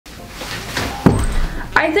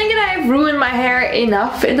I think that I've ruined my hair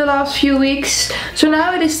enough in the last few weeks. So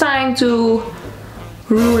now it is time to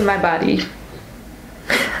ruin my body.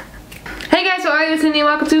 Hey guys, how are you? It's Lindy and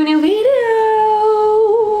welcome to a new video.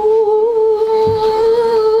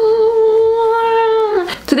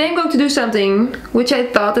 Today I'm going to do something which I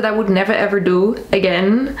thought that I would never ever do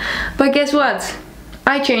again. But guess what?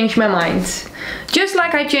 I changed my mind. Just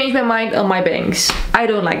like I changed my mind on my bangs. I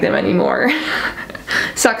don't like them anymore.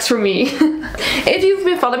 Sucks for me. If you've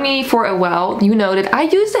been following me for a while, you know that I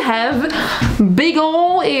used to have big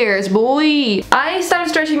ol' ears, boy. I started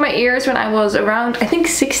stretching my ears when I was around, I think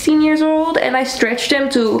 16 years old, and I stretched them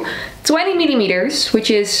to 20 millimeters, which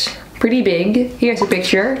is pretty big. Here's a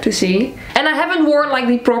picture to see. And I haven't worn like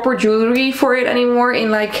the proper jewelry for it anymore in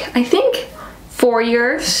like, I think 4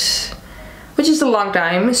 years. Which is a long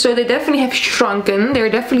time, so they definitely have shrunken.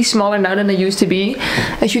 They're definitely smaller now than they used to be.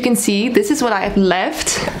 As you can see, this is what I have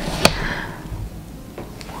left.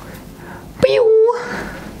 Pew!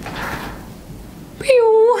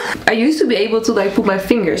 Pew! I used to be able to like put my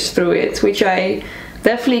fingers through it, which I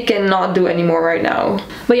definitely cannot do anymore right now.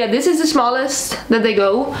 But yeah, this is the smallest that they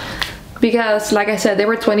go. Because like I said, they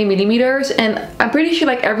were 20 millimeters, and I'm pretty sure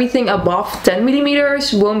like everything above 10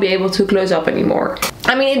 millimeters won't be able to close up anymore.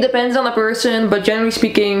 I mean, it depends on the person, but generally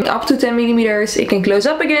speaking, up to 10 millimeters it can close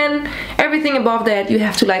up again. Everything above that you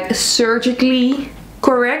have to like surgically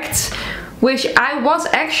correct, which I was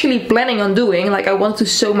actually planning on doing. Like I wanted to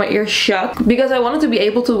sew my ears shut because I wanted to be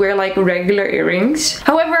able to wear like regular earrings.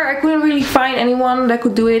 However, I couldn't really find anyone that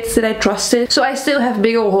could do it that I trusted, so I still have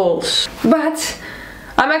big old holes. But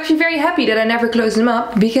I'm actually very happy that I never closed them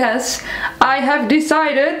up, because I have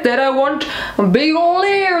decided that I want big old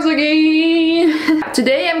ears again.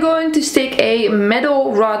 Today I'm going to stick a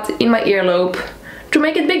metal rod in my earlobe to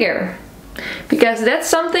make it bigger, because that's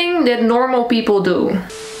something that normal people do.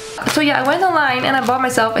 So yeah, I went online and I bought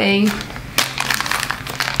myself a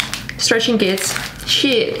stretching kit.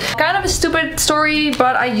 Shit. Kind of a stupid story,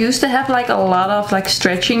 but I used to have like a lot of like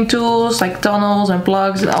stretching tools, like tunnels and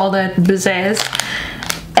plugs and all that pizzazz.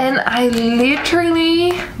 And I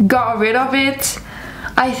literally got rid of it,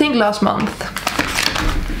 I think last month.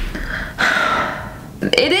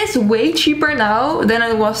 It is way cheaper now than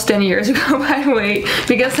it was 10 years ago, by the way.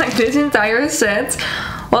 Because like this entire set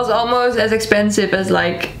was almost as expensive as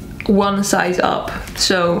like one size up.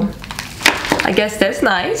 So I guess that's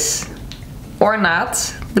nice. Or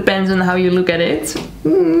not. Depends on how you look at it.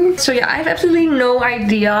 So yeah, I have absolutely no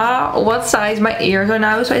idea what size my ears are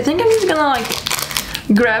now. So I think I'm just gonna like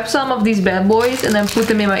grab some of these bad boys and then put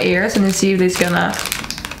them in my ears and then see if it's gonna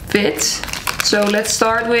fit. So let's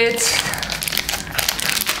start with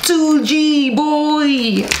 2G,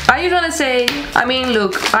 boy! I just wanna say, I mean,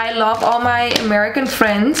 look, I love all my American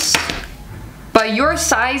friends, but your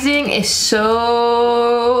sizing is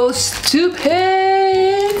so stupid.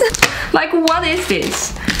 Like, what is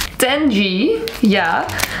this? 10G, yeah.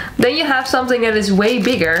 Then you have something that is way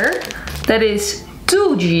bigger, that is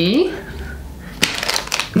 2G.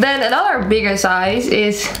 Then another bigger size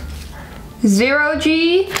is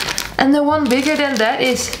 0G, and the one bigger than that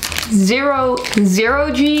is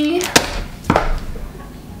 0G.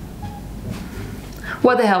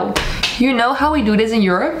 What the hell? You know how we do this in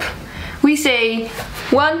Europe? We say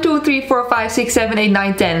 1, 2, 3, 4, 5, 6, 7, 8,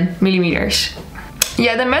 9, 10 millimeters.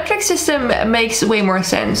 Yeah, the metric system makes way more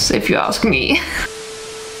sense if you ask me.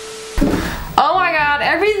 Oh my god,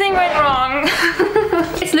 everything went wrong.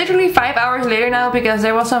 It's literally 5 hours later now because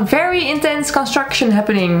there was some very intense construction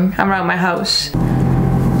happening around my house.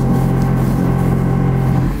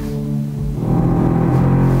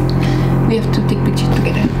 We have to take pictures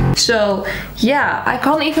together. So yeah, I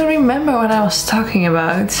can't even remember what I was talking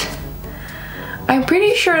about. I'm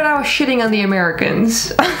pretty sure that I was shitting on the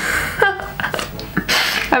Americans.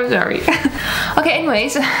 I'm sorry. Okay,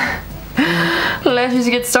 anyways. Let's just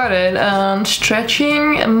get started on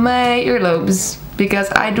stretching my earlobes, because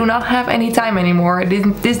I do not have any time anymore.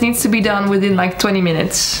 This needs to be done within like 20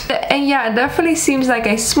 minutes. And yeah, it definitely seems like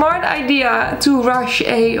a smart idea to rush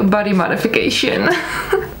a body modification.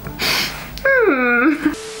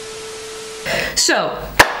 So,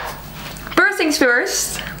 first things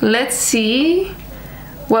first, let's see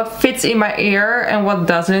what fits in my ear and what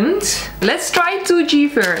doesn't. Let's try 2G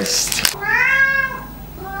first.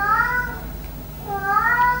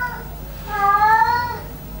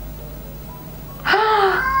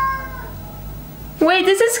 Wait,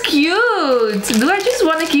 this is cute! Do I just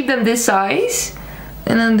want to keep them this size?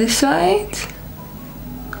 And on this side?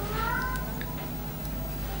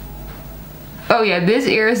 Oh yeah, this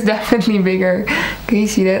ear is definitely bigger. Can you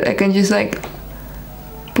see that? I can just like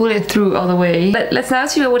pull it through all the way. Let's now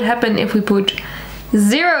see what would happen if we put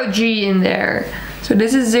 0G in there. So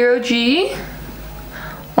this is 0G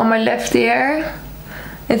on my left ear.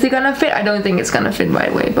 Is it gonna fit? I don't think it's gonna fit, by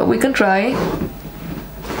the way, but we can try.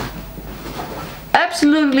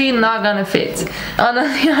 Absolutely not gonna fit. On the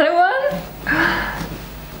other one.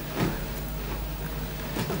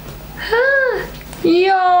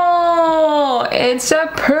 Yo, it's a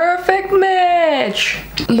perfect match.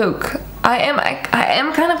 Look, I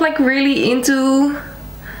am kind of like really into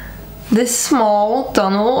this small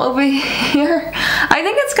tunnel over here. I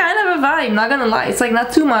think it's kind of a vibe, not gonna lie. It's like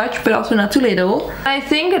not too much, but also not too little. I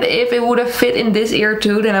think that if it would have fit in this ear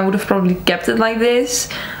too, then I would have probably kept it like this.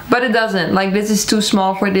 But it doesn't. Like, this is too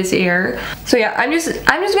small for this ear. So yeah, I'm just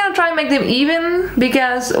gonna try and make them even,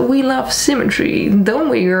 because we love symmetry, don't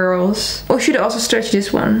we, girls? Oh, should I also stretch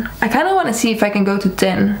this one? I kind of want to see if I can go to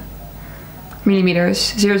 10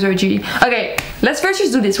 millimeters, 00G. Okay, let's first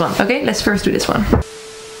just do this one. Okay, let's first do this one.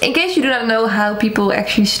 In case you do not know how people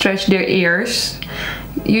actually stretch their ears,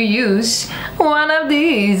 you use one of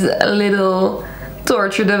these little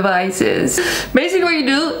torture devices. Basically what you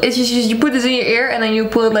do is you put this in your ear and then you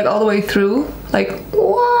pull it like all the way through, like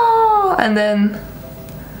whoa, and then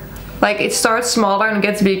like it starts smaller and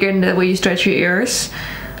gets bigger in the way you stretch your ears.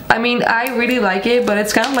 I mean, I really like it, but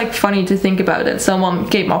it's kind of like funny to think about that someone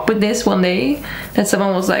came up with this one day, that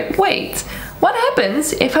someone was like, wait, what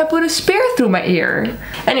happens if I put a spear through my ear?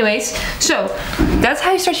 Anyways, so that's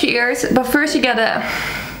how you stretch your ears, but first you gotta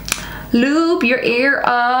lube your ear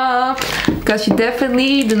up, because you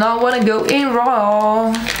definitely do not want to go in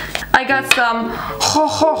raw. I got some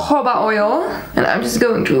jojoba oil, and I'm just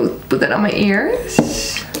going to put that on my ears.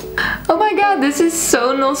 Oh my god, this is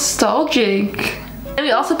so nostalgic. And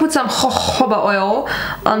we also put some jojoba oil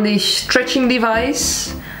on the stretching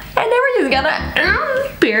device. And then we're just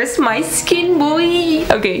gonna pierce my skin, boy.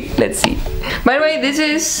 Okay, let's see. By the way, this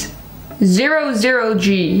is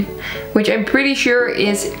 00G, which I'm pretty sure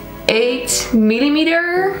is 8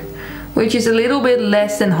 millimeter, which is a little bit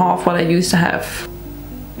less than half what I used to have.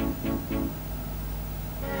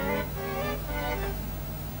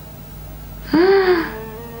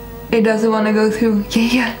 It doesn't want to go through.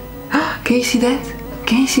 Yeah. Can you see that?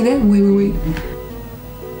 Can you see that? Wait.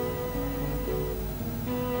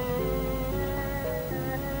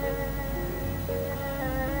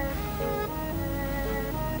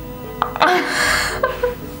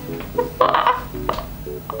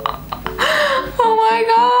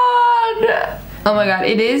 Oh my god,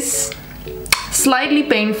 it is slightly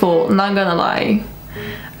painful, not gonna lie.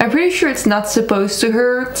 I'm pretty sure it's not supposed to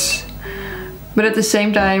hurt, but at the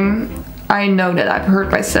same time, I know that I've hurt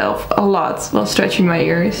myself a lot while stretching my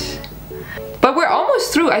ears. But we're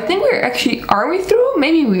almost through. I think we're actually, are we through?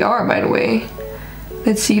 Maybe we are, by the way.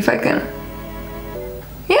 Let's see if I can.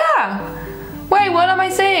 Yeah! Wait, what am I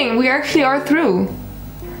saying? We actually are through.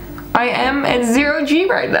 I am at 0G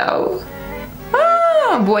right now.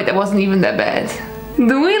 Oh boy, that wasn't even that bad.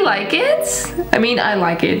 Do we like it? I mean, I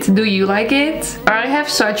like it. Do you like it? I have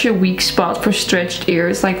such a weak spot for stretched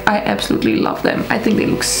ears. Like, I absolutely love them. I think they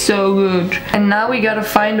look so good. And now we gotta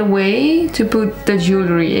find a way to put the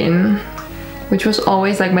jewelry in, which was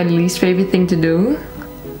always like my least favorite thing to do.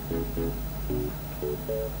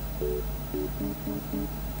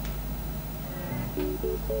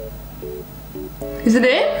 Is it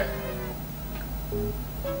in?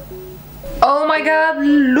 Oh my god,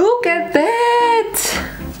 look at that!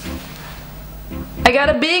 I got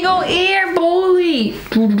a big old ear, boy!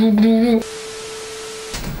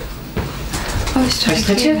 Oh,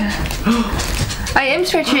 stretching. I am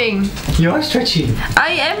stretching. You are stretching.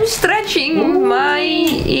 I am stretching my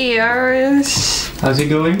ears. How's it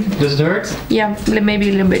going? Does it hurt? Yeah, maybe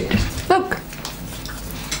a little bit. Look.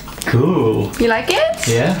 Cool. You like it?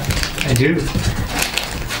 Yeah, I do.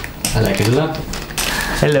 I like it a lot.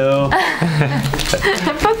 Hello.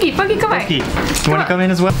 Pokey, come back. Pokey, you want to come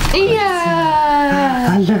in as well?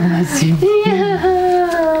 Yeah. Hello, Nancy.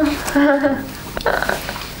 Yeah.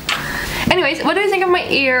 Anyways, what do you think of my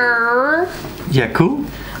ear? Yeah, cool.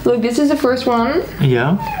 Look, this is the first one.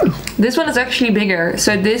 Yeah. This one is actually bigger,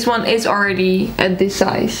 so this one is already at this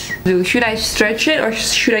size. Should I stretch it or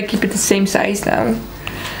should I keep it the same size now?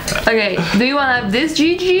 Okay, do you want to have this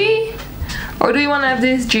GG? Or do you want to have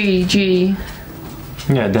this GG?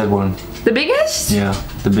 Yeah, that one. The biggest? Yeah,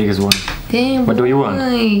 the biggest one. Damn. What do you want?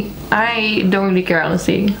 I don't really care,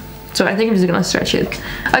 honestly. So I think I'm just gonna stretch it.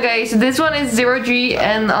 Okay, so this one is 0G,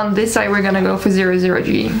 and on this side we're gonna go for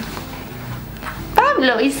 00G.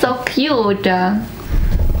 Pablo is so cute.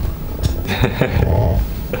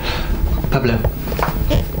 Pablo.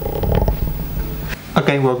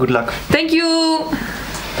 Okay, well, good luck. Thank you.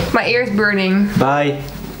 My ear is burning. Bye.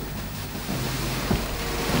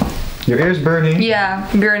 Your ear's burning. Yeah,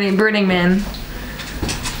 Burning Man.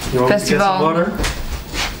 You want Festival. to get some water?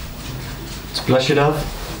 To blush it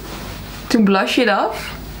off? To blush it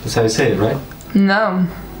off? That's how you say it, right? No.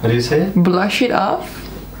 How do you say it? Blush it off?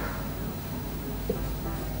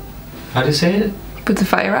 How do you say it? Put the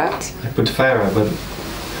fire out? I put the fire out, but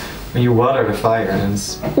when you water the fire and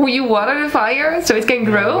it's... Will you water the fire so it can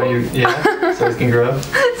grow? Yeah, so it can grow.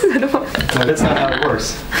 No, that's not how it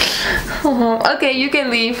works. Okay, you can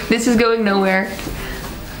leave. This is going nowhere.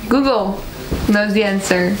 Google knows the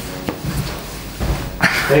answer.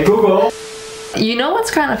 Hey Google! You know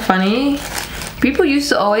what's kind of funny? People used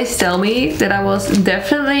to always tell me that I was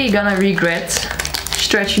definitely gonna regret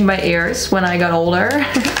stretching my ears when I got older.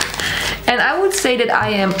 And I would say that I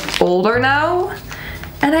am older now,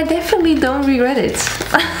 and I definitely don't regret it.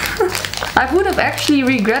 I would have actually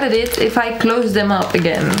regretted it if I closed them up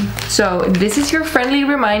again. So this is your friendly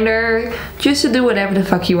reminder just to do whatever the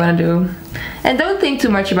fuck you want to do. And don't think too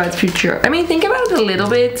much about the future. I mean, think about it a little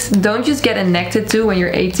bit. Don't just get a neck tattoo when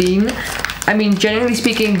you're 18. I mean, generally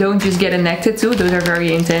speaking, don't just get a neck tattoo. Those are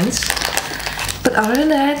very intense. But other than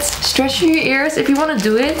that, stretching your ears, if you want to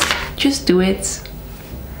do it, just do it.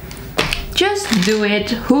 Just do it,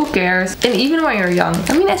 who cares? And even when you're young,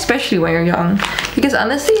 I mean especially when you're young, because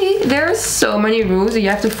honestly there's so many rules that you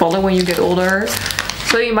have to follow when you get older,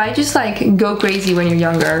 so you might just like go crazy when you're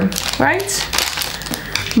younger, right?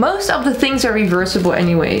 Most of the things are reversible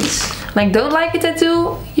anyways. Like, don't like a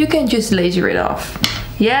tattoo, you can just laser it off.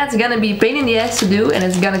 Yeah, it's gonna be a pain in the ass to do and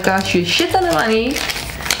it's gonna cost you a shit ton of money,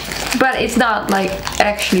 but it's not like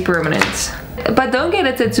actually permanent. But don't get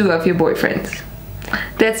a tattoo of your boyfriend.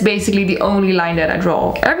 That's basically the only line that I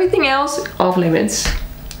draw. Everything else, off limits.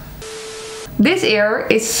 This ear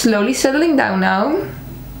is slowly settling down now.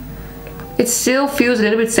 It still feels a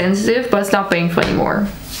little bit sensitive, but it's not painful anymore.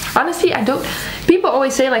 Honestly, people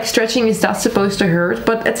always say like stretching is not supposed to hurt,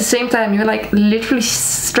 but at the same time you're like literally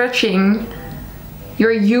stretching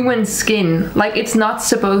your human skin. Like, it's not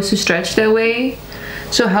supposed to stretch that way.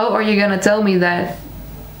 So how are you gonna tell me that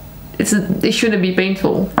it shouldn't be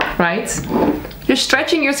painful, right? You're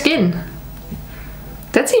stretching your skin.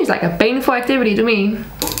 That seems like a painful activity to me.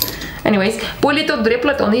 Anyways, put a little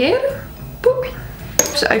driplet on the ear. Boop.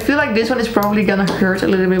 So I feel like this one is probably gonna hurt a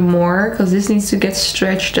little bit more because this needs to get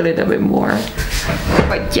stretched a little bit more.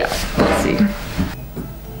 But yeah, let's see.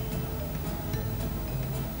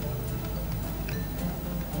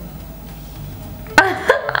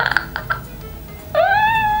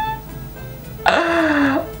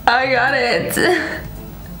 I got it.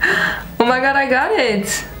 Oh my god, I got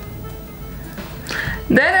it!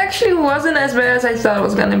 That actually wasn't as bad as I thought it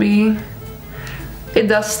was gonna be. It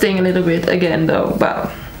does sting a little bit again though,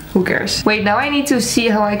 but who cares? Wait, now I need to see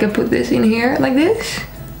how I can put this in here, like this.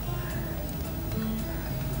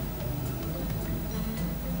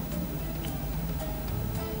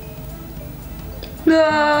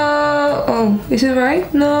 No! Oh, is it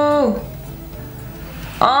right? No!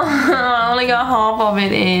 Oh, I only got half of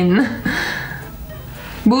it in.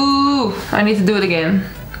 Boo! I need to do it again.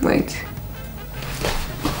 Wait.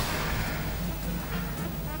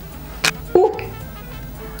 Ooh!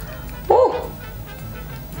 Ooh!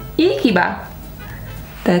 Ikiba!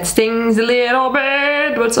 That stings a little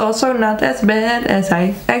bit, but it's also not as bad as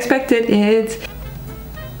I expected it.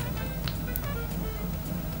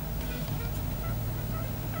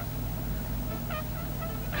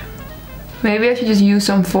 Maybe I should just use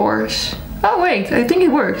some force. Oh wait, I think it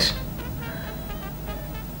works.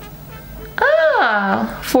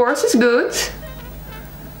 Ah, force is good.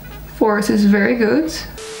 Force is very good.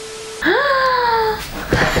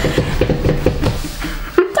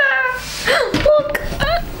 Look!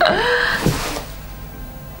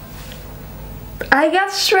 I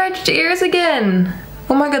got stretched ears again.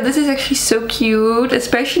 Oh my god, this is actually so cute.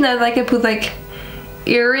 Especially now that I can put like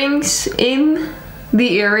earrings in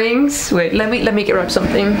the earrings. Wait, let me get up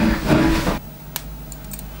something.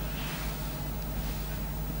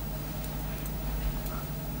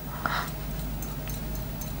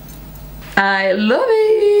 I love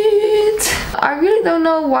it! I really don't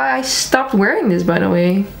know why I stopped wearing this, by the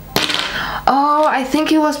way. Oh, I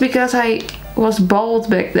think it was because I was bald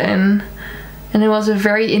back then. And it was a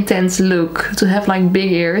very intense look to have like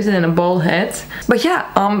big ears and then a bald head. But yeah,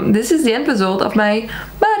 this is the end result of my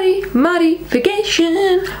body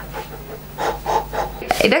modification.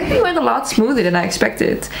 It actually went a lot smoother than I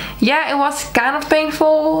expected. Yeah, it was kind of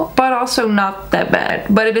painful, but also not that bad.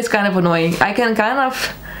 But it is kind of annoying. I can kind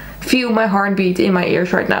of feel my heartbeat in my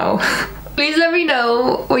ears right now. Please let me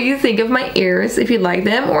know what you think of my ears, if you like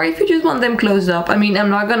them or if you just want them closed up. I mean, I'm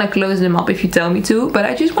not gonna close them up if you tell me to, but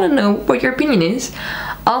I just want to know what your opinion is.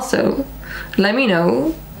 Also, let me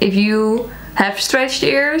know if you have stretched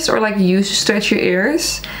ears or like used to stretch your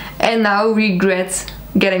ears and now regret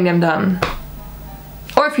getting them done.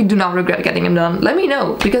 Or if you do not regret getting them done, let me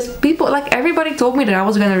know. Because people, like everybody told me that I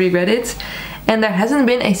was gonna regret it, and there hasn't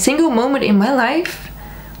been a single moment in my life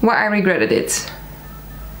where I regretted it.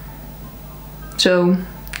 So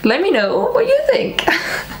let me know what you think.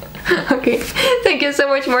 Okay, thank you so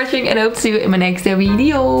much for watching and I hope to see you in my next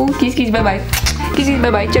video. Kiss kiss, bye bye. Kiss kiss,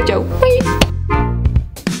 bye bye. Ciao ciao. Bye.